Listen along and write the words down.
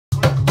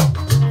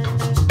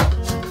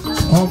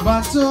ọba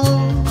tó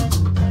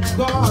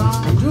gbọ́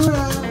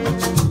àdúrà.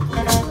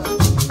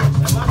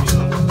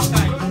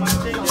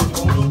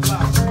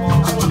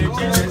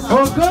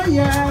 Ògo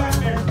yẹ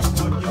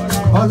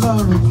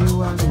Ọlọ́run ti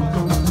wà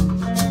nìkan,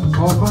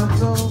 ọba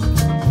tó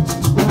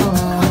gbọ́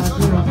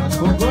àdúrà.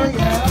 Ògo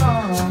yẹ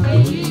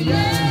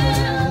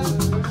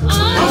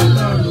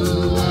Ọlọ́run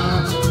wa,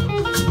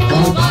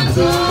 ọba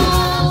tó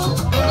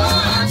gbọ́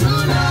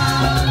àdúrà.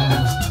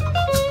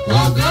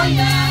 Ògo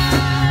yẹ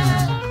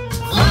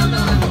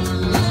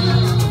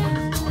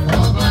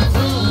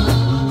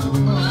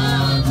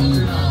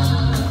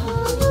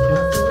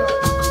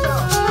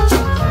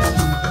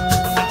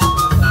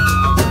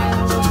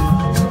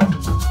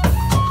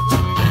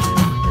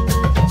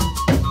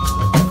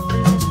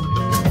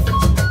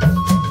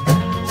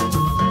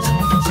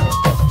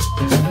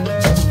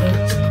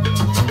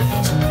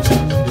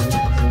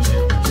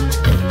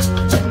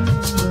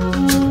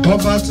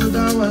ọba tó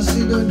dá wa sí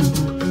lónìí,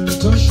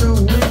 tó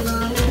ṣòwò ńlá,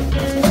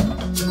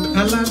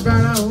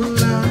 alágbára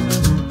ńlá,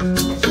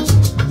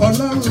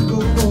 Ọlọ́run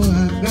gbogbo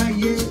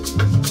àgbáyé,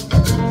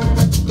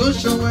 tó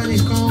ṣòwò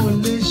ẹnìkan ò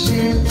lè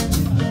ṣe.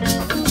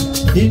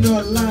 Nínú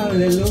ọlá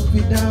rẹ̀ ló fi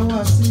dá wa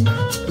sí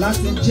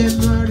láti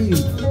January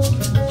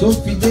tó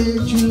fi dé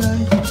July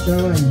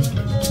dáwà yìí.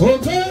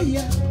 Ògo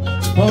yẹ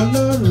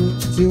Ọlọ́run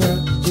tiwa,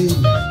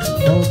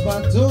 ọba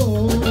tó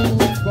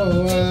gbọ́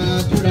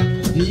àdúrà.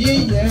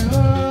 Yíyẹ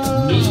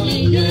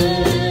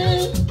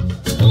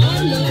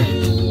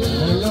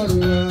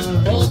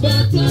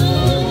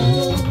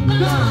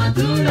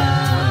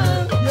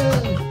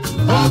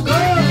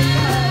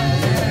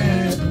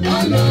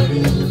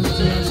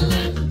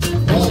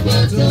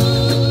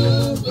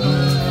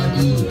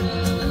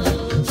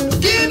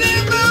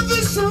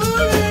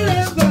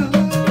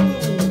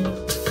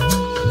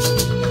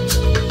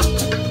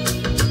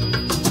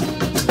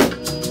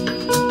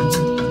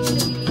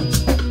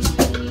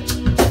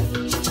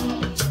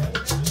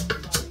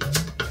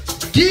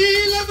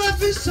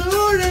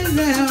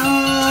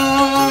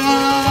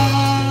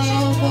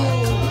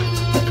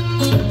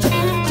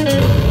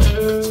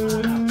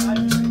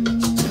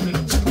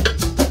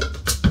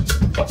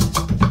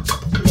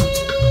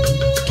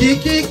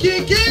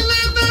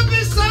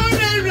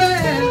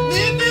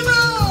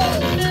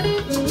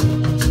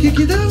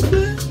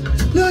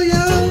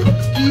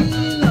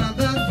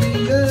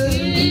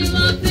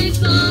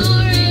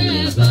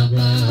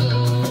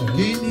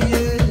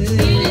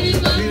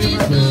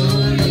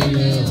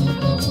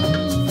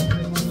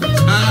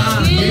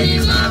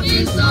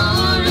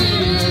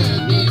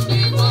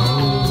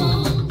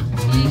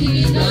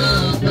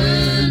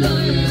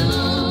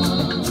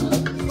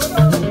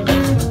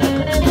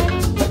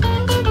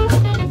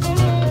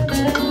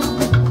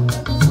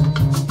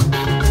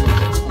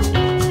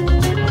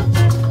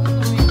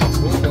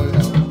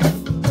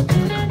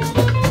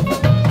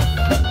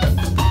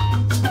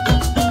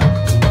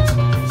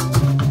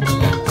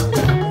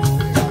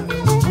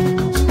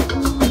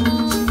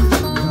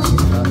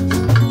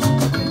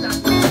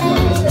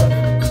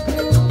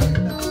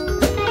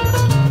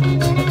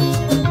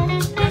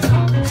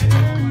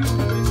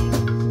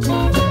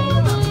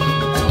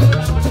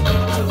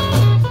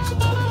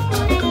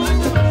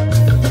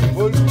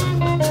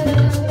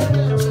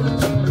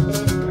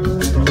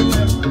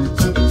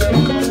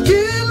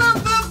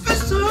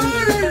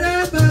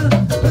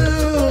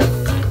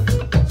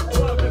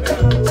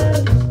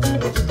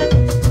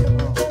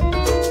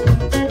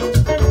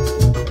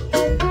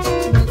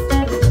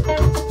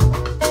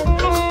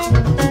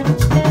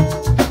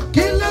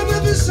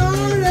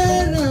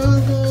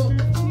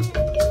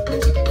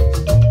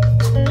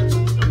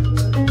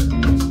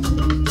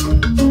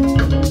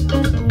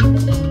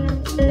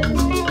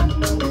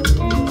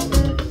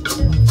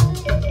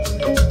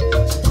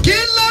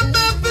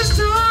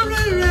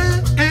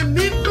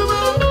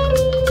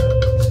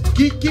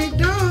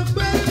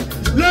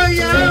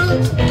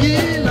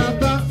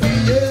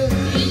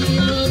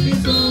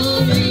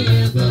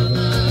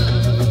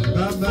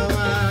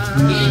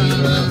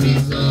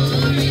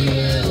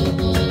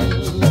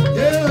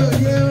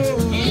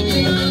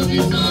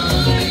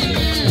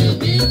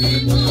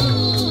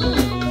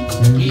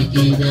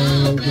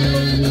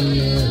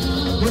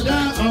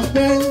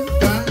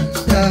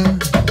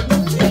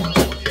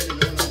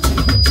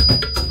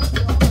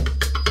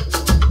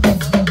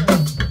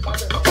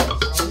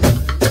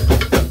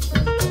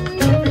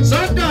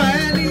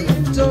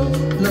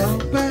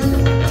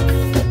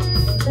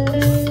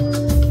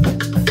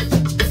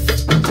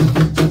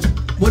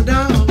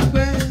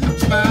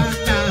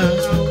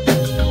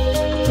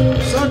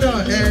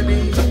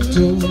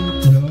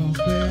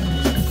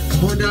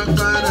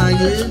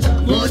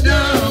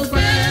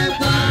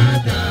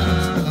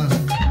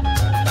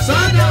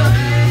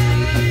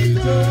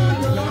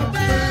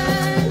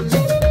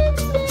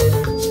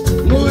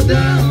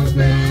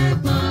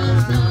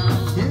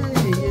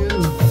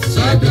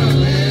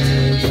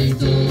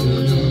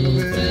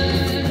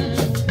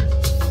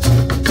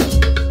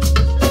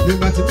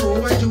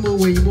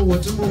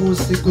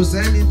kò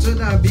sẹ́ni tó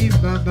dàbí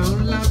bàbá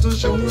ńlá tó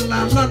ṣòwò ńlá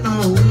lọ́nà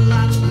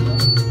ńlá.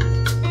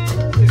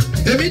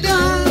 Èmi dá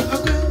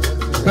ọpẹ́.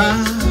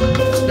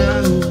 padà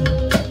o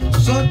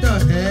sọ́dọ̀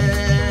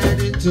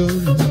ẹni tó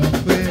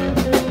lọ́pẹ́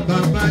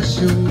bàbá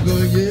ṣeun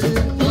gòyè.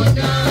 Mo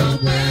dá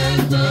ọpẹ́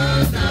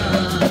padà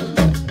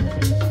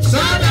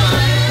sọ́dọ̀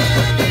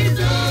ẹni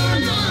tó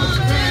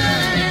lọ́pẹ́.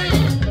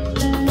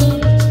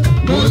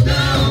 Mo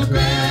dá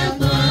ọpẹ́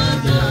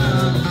padà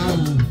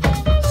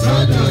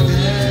sọ́dọ̀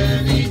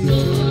ẹni tó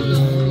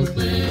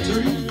lọ́pẹ́.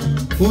 Torí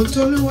ohun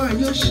t'Olúwa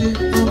yóò ṣe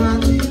ọba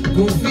ní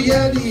kò fi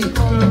ẹnì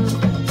kan.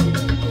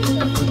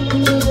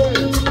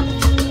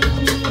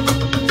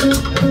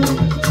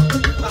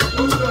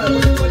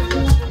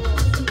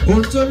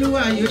 Ohun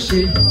t'Olúwa yóò ṣe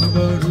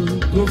ọba ọ̀run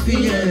kò fi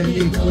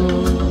ẹnì kan.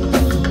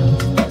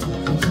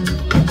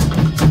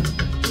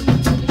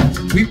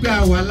 Wípé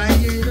àwa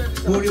láyé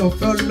orí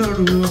ọ̀fẹ́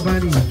Ọlọ́run ọba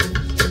ni.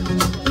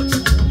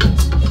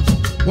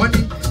 Wọ́n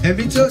ní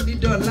ẹ̀mí tó ní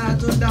dọ̀là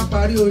tó dá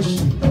parí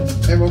oṣù.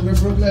 Ẹ mọ̀ pé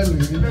pírọ́blẹ́mù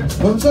yìí.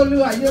 Ohun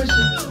t'Olúwa yóò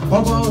ṣe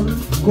ọba ọ̀run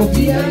kò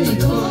fi ẹnì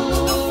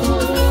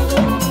kan.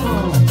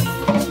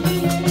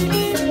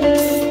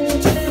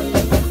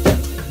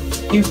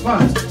 In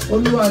fact,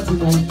 Olúwa ti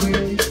mọ̀ pé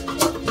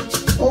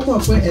ó mọ̀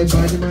pé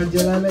ẹ̀bà ni máa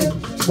jẹ lálẹ́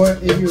bọ́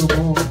èmi ò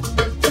mọ̀.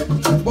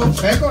 Bọ́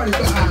ẹ̀kọ́ rí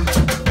pé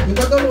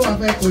nǹkan tó lówà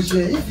fẹ́ kò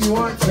ṣe if you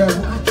want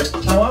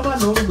ṣàwámà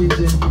ló ń gbè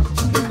jẹ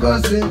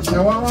because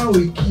ṣàwámà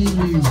will kill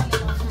you.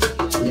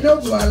 You no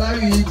go allow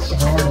you eat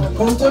ṣàwámà.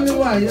 Ohun tó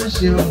níwà yóò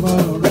ṣe ọba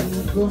ọ̀run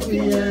kó fi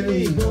ẹ̀rí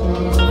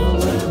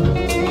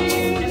kan.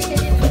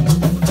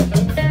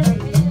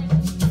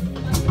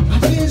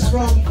 At least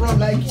from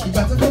like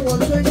ìgbà tó wọ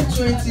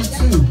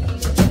 2022.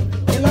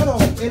 A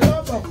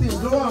lot of things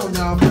go on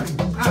our mind.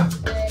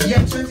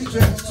 Year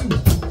 2022,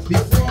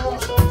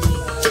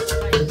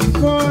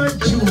 before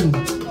June,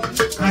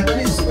 at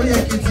least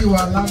Oyekiti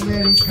was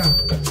America.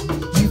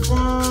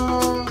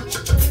 Before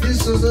this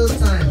social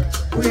time,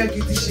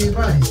 Oyekiti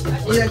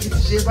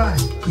Shebai,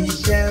 he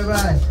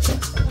Shebai.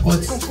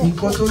 But in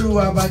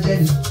Kotoluwa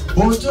Bajeni,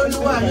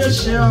 Otoluwa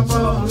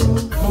Yosheba,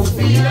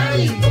 Ofia.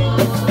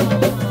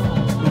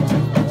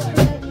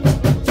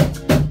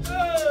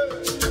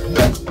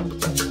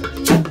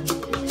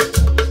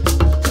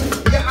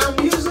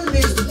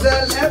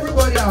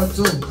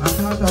 So,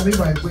 I'm not having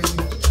my way.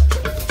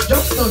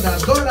 Just know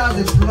that God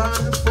has a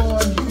plan for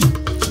you.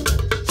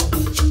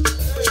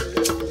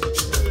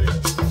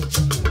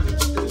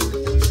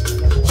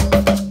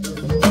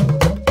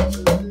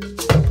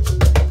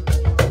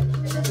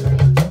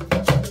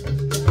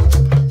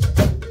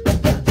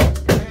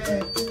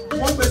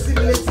 One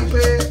possibility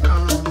where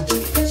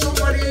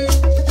somebody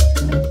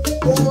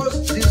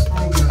hosts this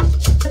program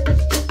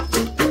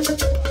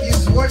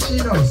is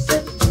watching us.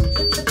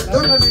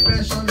 Don't let me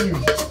mention him.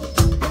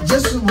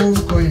 Just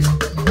move on,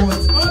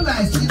 but all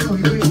I see no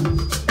way.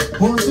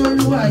 Ohun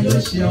t'Olúwa yóò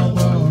ṣe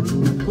ọba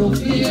ọ̀run kò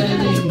fi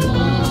ẹnì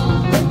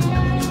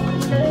kan.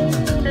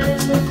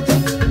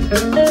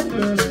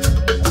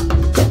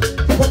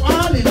 But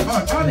all in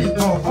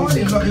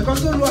all, ìkan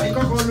tó lọ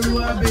ìkọ́kọ́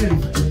Olúwa béèrè.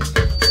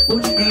 Ó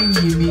ní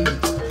ẹ̀yìn mi.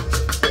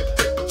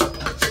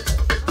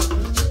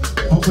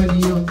 Ọpẹ́ ni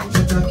yóò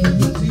pàtàkì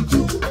ló ti kú.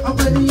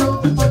 Ọpẹ́ ni yóò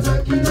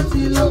pàtàkì ló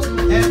ti lọ.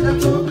 Ẹ̀dá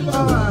tó bá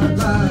wà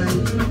láàyè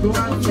tó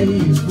wá pé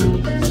ìfò.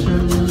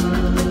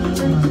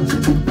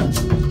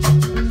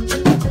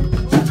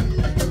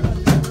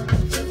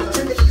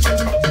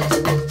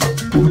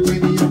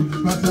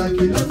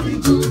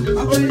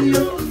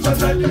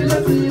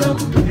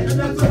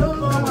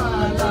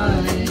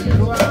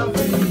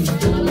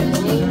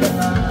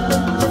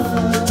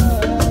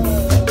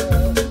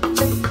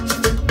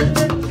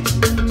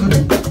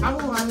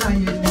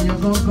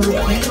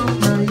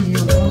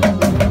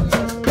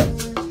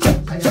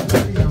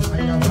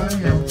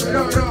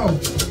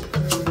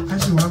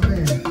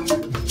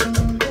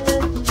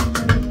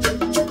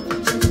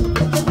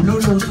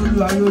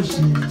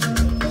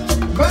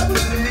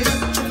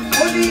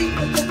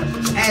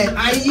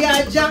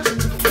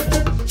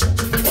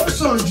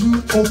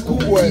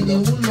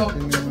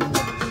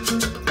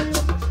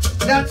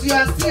 That you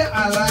are still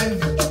alive,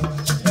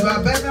 you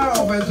are better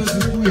off than to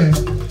see who.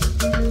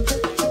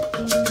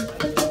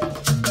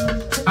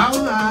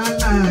 Àwọn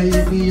àlàyé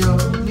ni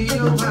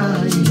ó máa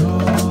yọ.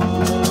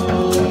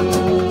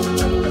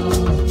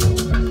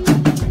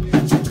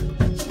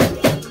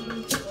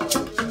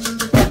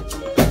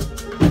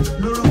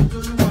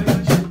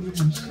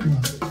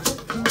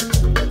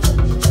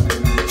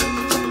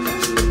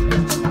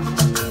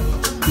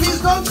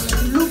 Please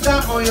don't look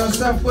down on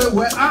yourself where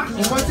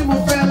nǹkan tí mo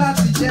fẹ́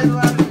láti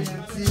January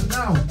until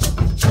now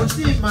kò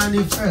tí ì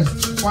manifest.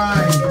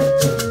 Why?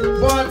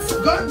 But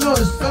God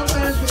knows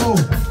sometimes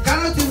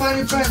cannot you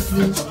manifest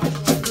me?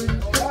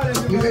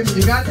 You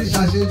got to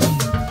ṣàṣejù.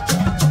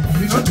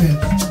 You know that.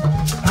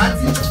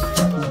 Àti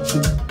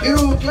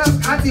irú class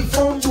àti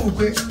fọ́ǹbù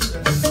pé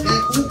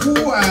kúkú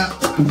wà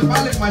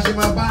bálẹ̀ màṣẹ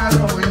máa bá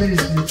àárọ̀ wọn lè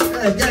ṣe.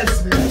 Get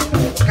me.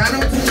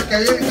 Cannot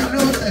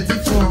ẹ̀tí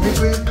fún ọ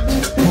wípé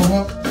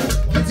ọ̀wọ́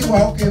ìtí wà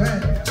ókè bẹ́ẹ̀.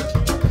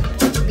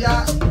 Bí a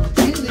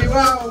ìní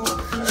wá o.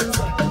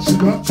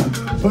 Ṣùgbọ́n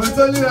ohun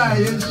tó lúwa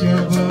yóò ṣe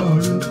ọgbọ́n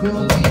ọ̀run kó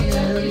kí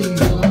ẹ rí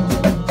wọn.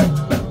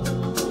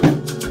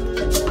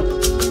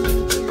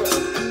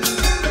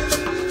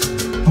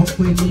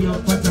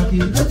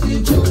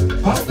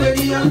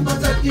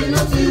 pàtàkì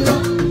ló ti lọ,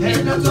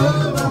 ẹ̀dá tó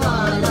bá wà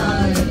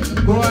láàyè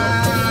wá.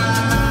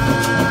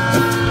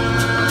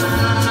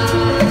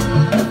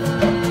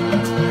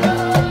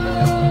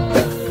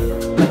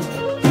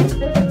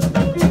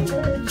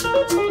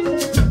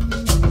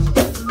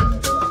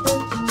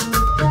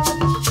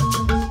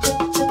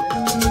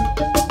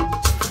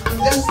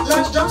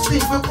 Let's just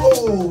think,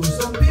 oh,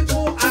 some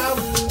people have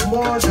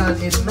more than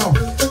enough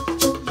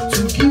to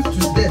give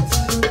to death.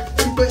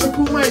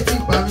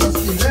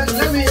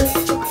 Let me,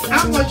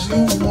 how much do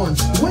you want?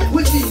 What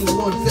do you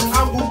want? Say,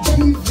 I will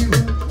give you.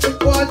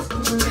 But,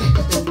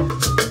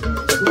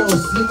 oh,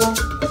 Simon,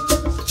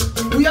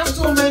 we have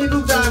so many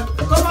people that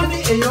come on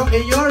in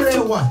your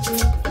rewa,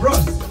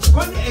 Ross,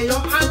 come in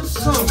your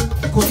handsome,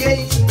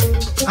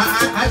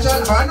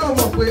 I know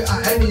more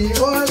any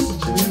others,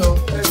 you know.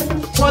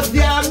 But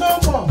there are no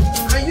more,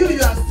 and you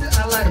are still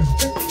alive.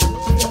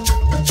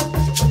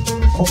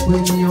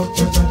 Open your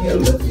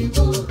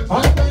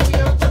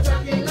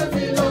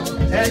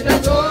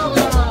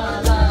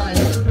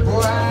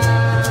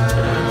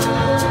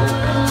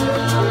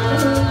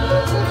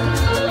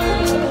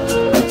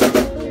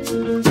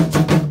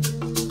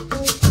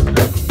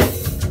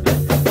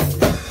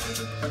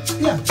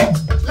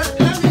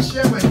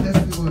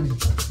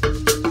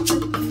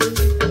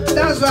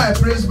I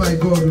praise my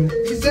God.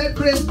 He said,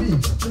 praise me.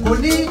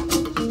 Koni,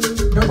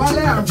 the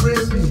ballet and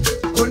praise me.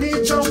 Koni,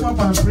 jump up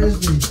and praise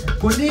me.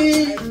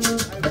 Koni,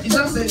 he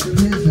just said,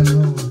 praise the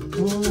Lord.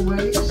 Oh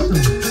my son.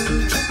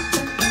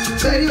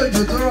 Seyi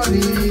Ojotoro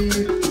ni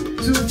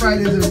 2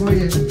 Fridays ago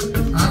here.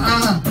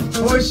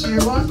 Oh she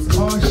what?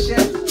 Oh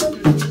shit.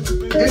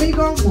 Any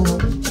go for?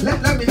 Let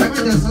me just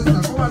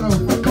sister. Come on now.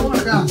 Come on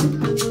down.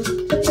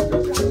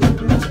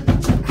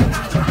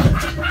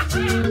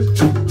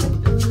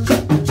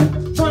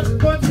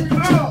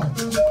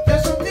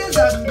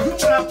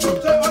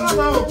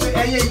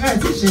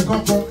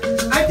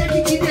 I take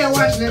it in there,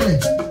 watch them.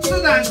 So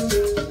that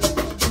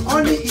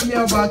only in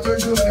your battle,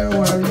 you can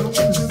worry. You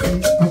can see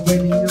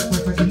when you're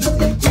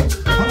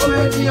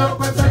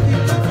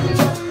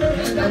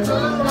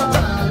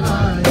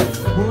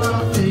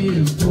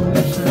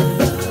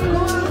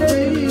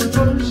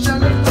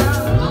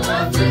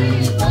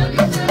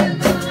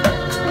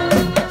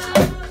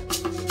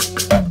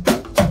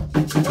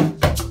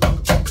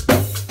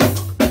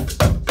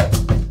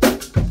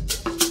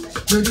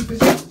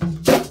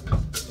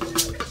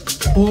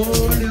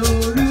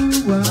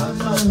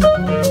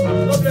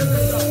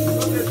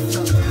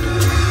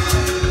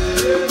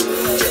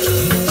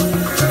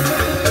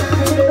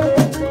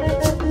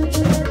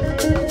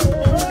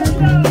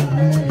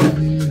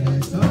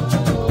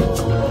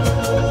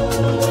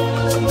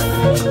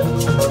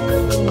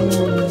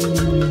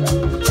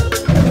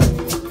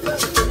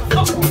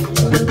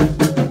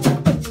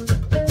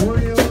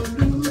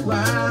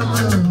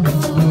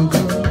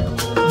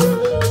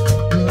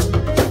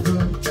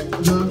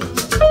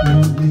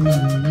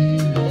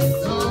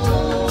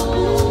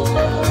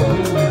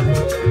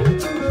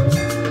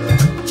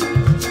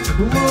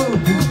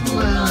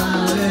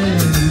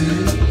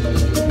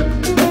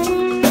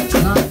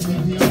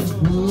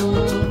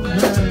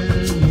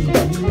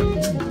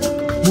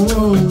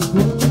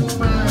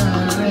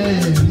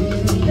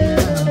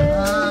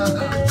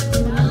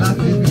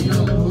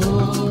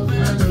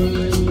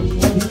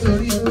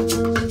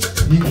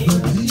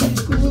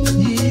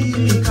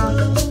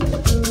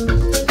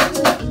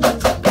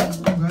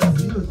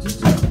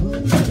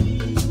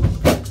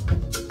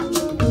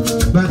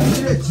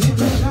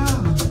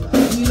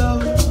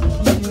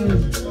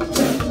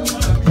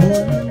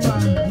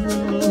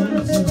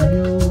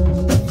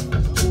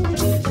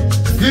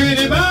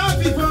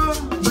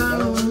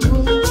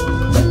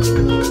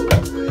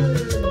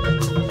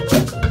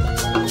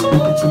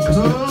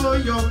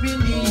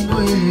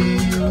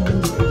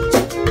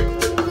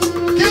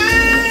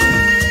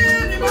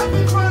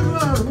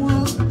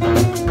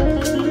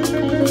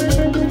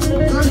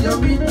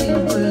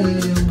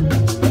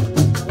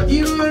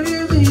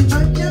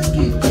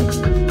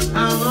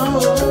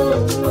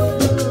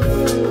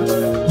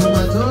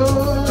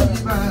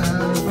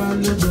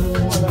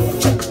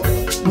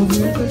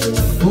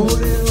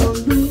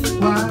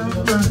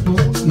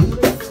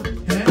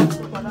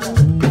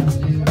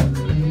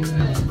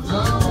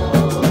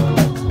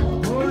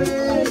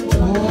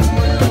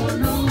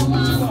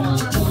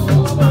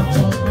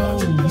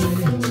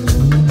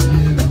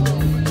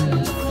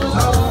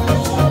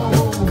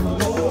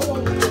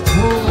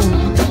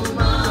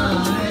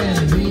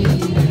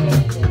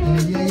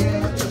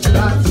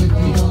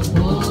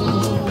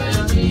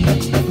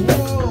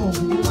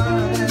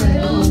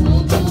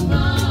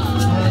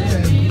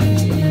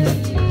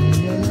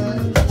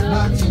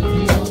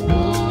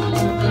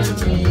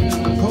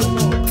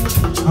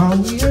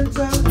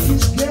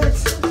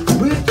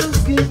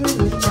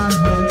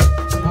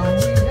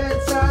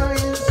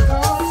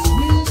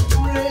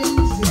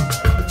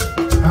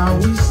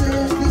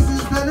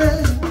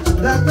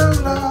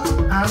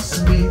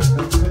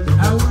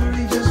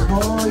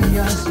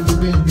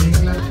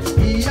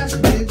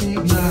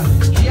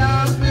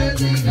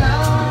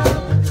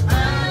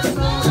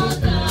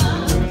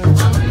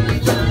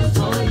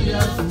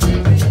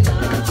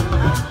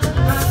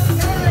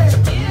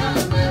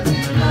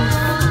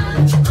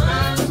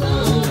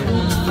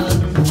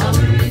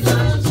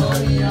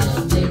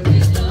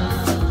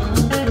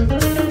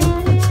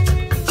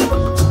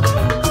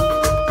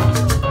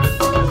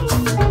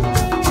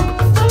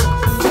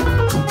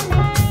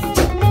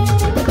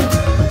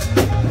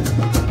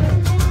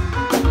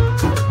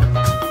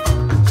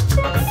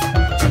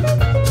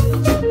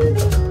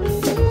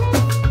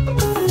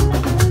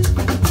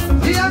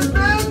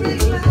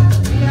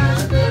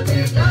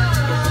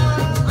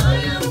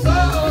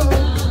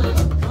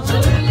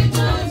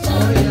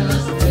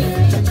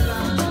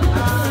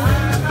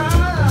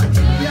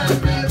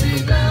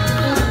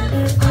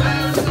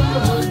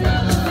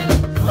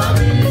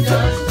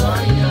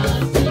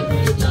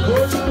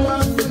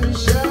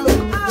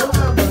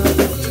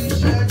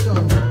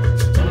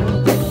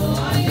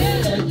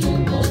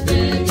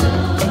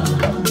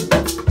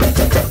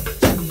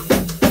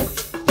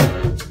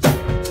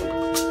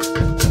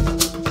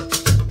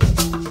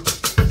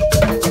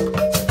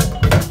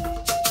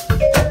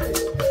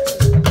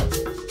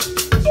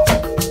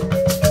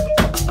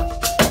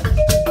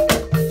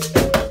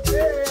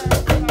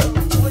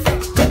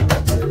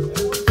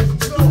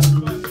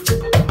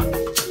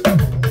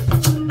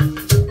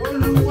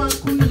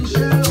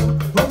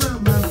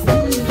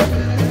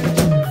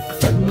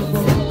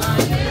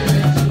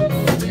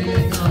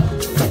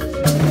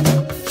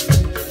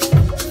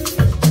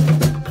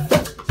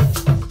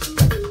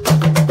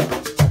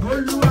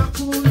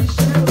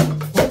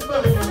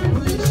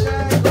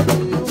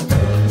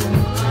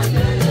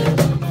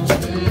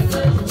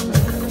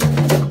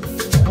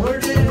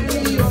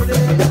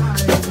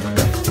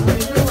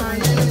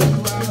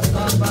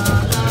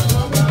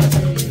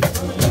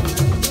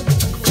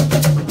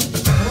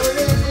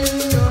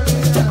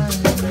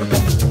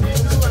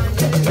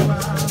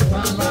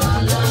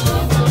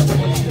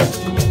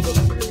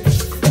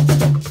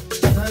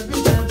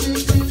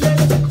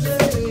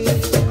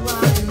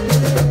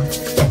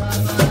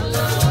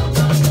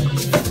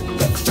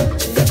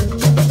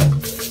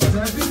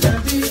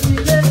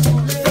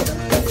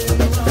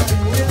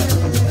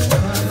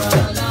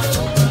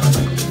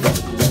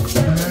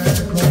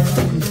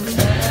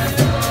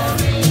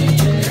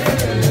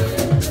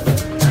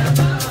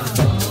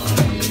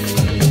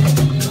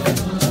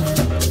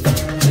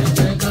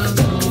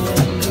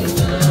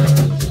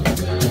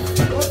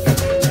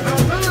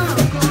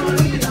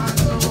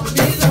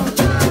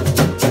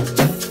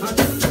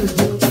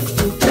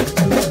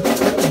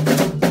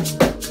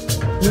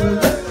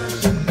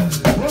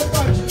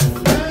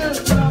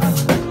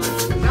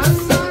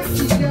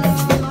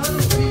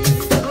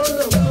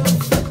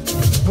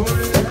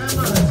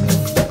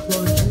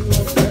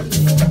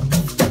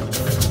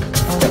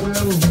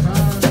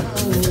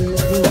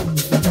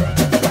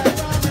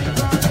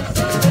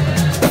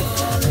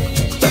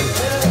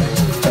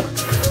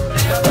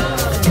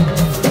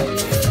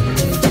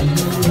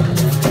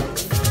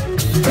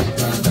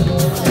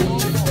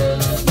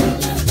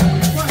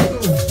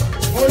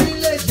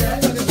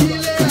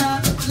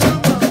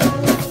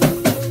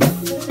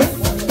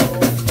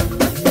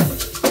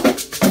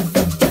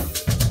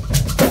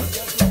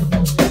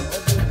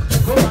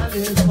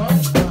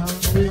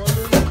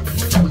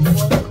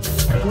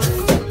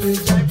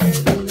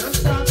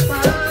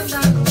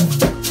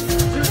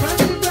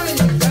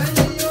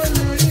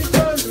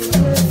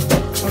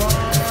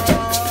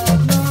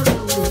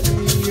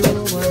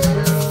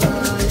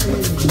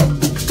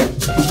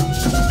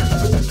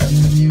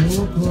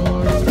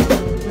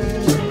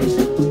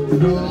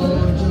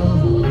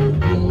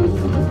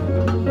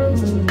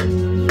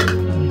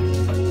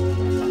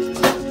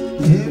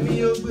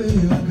gbé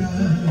ọ̀gá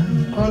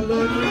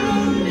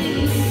ọlọ́run mi.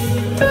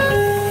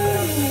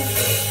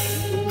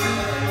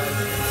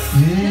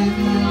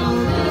 Èmi ò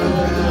gbé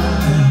ọ̀gá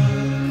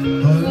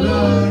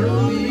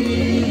ọlọ́run mi.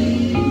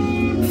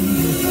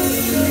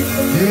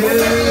 Èmi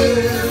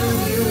ò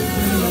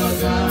gbé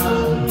ọ̀gá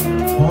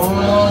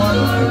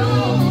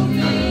ọlọ́run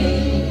mi.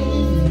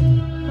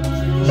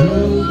 Ju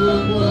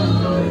gbogbo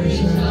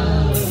òrìṣà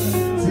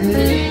tí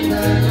ń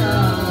bẹ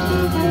láàyè.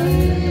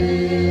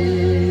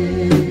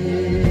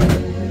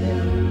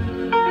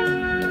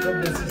 God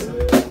bless you, sir.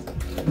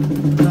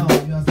 Now,